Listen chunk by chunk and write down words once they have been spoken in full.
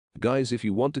Guys, if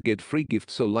you want to get free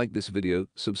gifts, so like this video,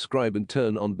 subscribe and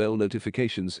turn on bell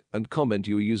notifications and comment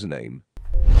your username.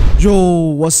 Yo,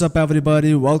 what's up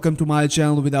everybody, welcome to my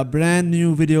channel with a brand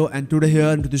new video. And today here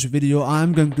into this video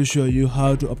I'm going to show you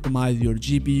how to optimize your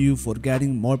GPU for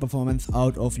getting more performance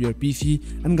out of your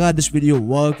PC. And guys, this video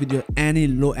work with your any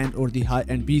low-end or the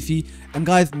high-end PC. And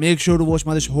guys, make sure to watch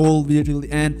this whole video till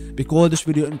the end, because this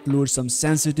video includes some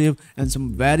sensitive and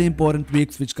some very important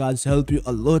tweaks which guys help you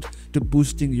a lot to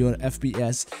boosting your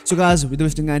FPS. So guys, without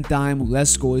wasting any time,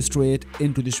 let's go straight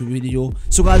into this video.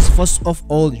 So guys, first of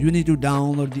all, you need to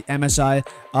download the MSI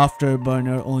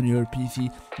Afterburner on your PC.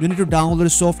 You need to download the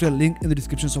software, link in the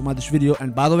description of this video.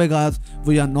 And by the way guys,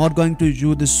 we are not going to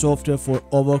use this software for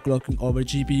overclocking our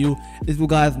GPU. It will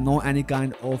guys know any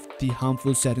kind of the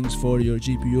harmful settings for your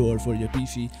GPU or for your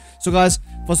PC. So guys,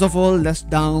 first of all, let's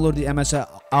download the MSI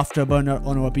Afterburner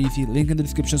on our PC, link in the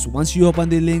description. So once you open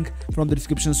the link from the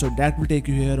description, so that will take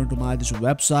you here onto this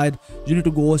website. You need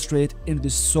to go straight into the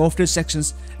software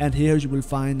sections, and here you will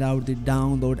find out the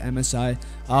download MSI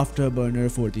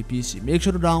Afterburner for the PC. Make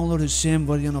sure to download the same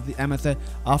version of the MSI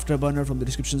Afterburner from the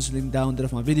descriptions link down there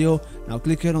of my video. Now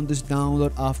click here on this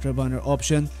download Afterburner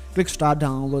option, click start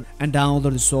download, and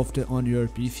download the software on your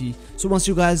PC. So once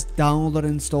you guys download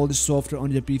and install the software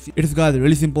on your PC, it is guys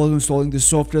really simple installing this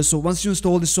software. So once you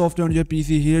install the software on your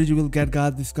PC, here you will get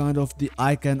guys this kind of the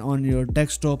icon on your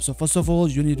desktop. So first of all,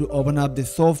 you need to open up the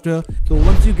software. So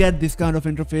once you get this kind of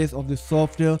interface of the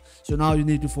software, so now you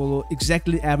need to follow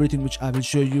exactly everything which I will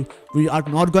show you. We are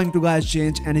not going to guys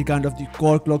change any kind of the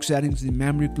core clock settings, the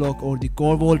memory clock or the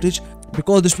core voltage,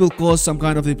 because this will cause some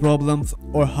kind of the problems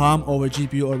or harm over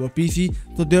GPU or our PC.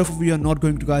 So therefore we are not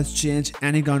going to guys change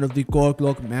any kind of the core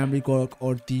clock, memory clock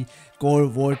or the core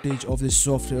voltage of this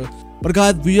software. But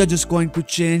guys, we are just going to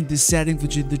change the settings,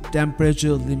 which is the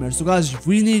temperature limit. So guys,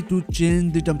 we need to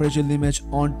change the temperature limit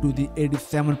onto the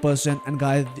 87%, and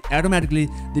guys, automatically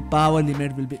the power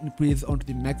limit will be increased onto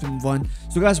the maximum one.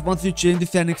 So guys, once you change the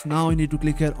settings, now you need to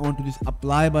click here onto this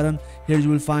apply button. Here you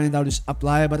will find out this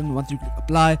apply button. Once you click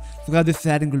apply, so guys, this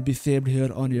setting will be saved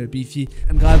here on your PC.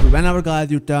 And guys, whenever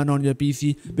guys you turn on your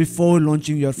PC before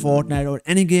launching your Fortnite or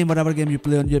any game, whatever game you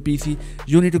play on your PC,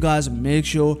 you need to guys make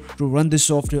sure to run this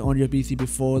software on your PC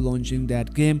before launching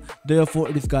that game. Therefore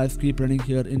it is guys keep running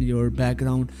here in your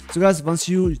background. So guys, once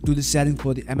you do the settings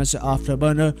for the MSI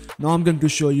Afterburner, now I'm going to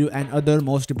show you another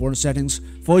most important settings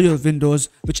for your Windows,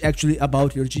 which actually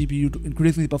about your GPU to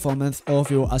increase the performance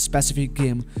of your specific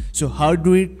game. So how to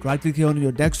do it? Right click here on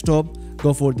your desktop,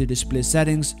 go for the display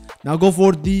settings. Now go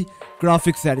for the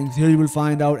graphic settings. Here you will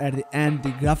find out at the end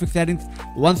the graphic settings.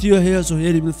 Once you are here, so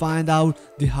here you will find out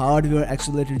the hardware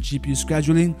accelerated GPU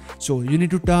scheduling. So you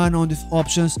need to turn on these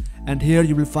options, and here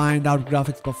you will find out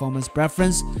graphics performance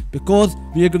preference, because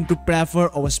we are going to prefer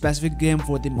our specific game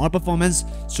for the more performance.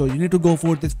 So you need to go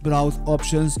for this browse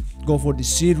options, go for the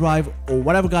C drive or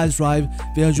whatever guys drive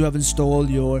where you have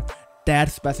installed your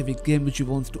that specific game which you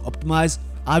want to optimize.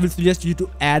 I will suggest you to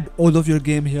add all of your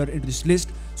game here into this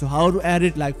list. So how to add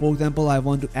it? Like for example, I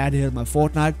want to add here my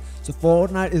Fortnite. So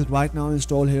Fortnite is right now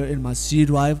installed here in my C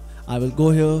drive. I will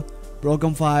go here,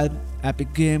 program file,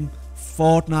 epic game,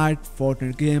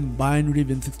 Fortnite game, binary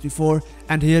win64,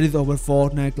 and here is our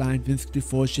Fortnite client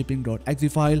win64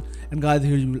 shipping.exe file. And guys,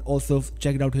 here you will also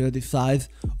check it out here the size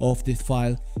of this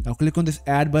file. Now click on this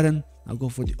add button. Now go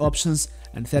for the options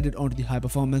and set it onto the high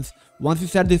performance. Once you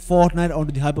set the Fortnite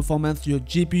onto the high performance, your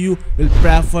GPU will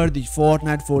prefer the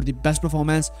Fortnite for the best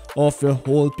performance of your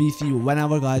whole PC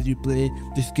whenever guys you play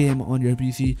this game on your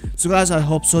PC. So guys, I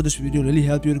hope so this video really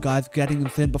help you guys getting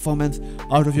insane performance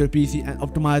out of your PC and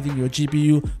optimizing your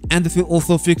GPU. And this will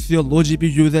also fix your low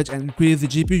GPU usage and increase the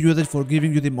GPU usage for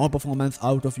giving you the more performance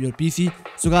out of your PC.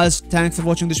 So guys, thanks for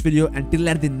watching this video. Until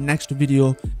at the next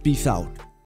video, peace out.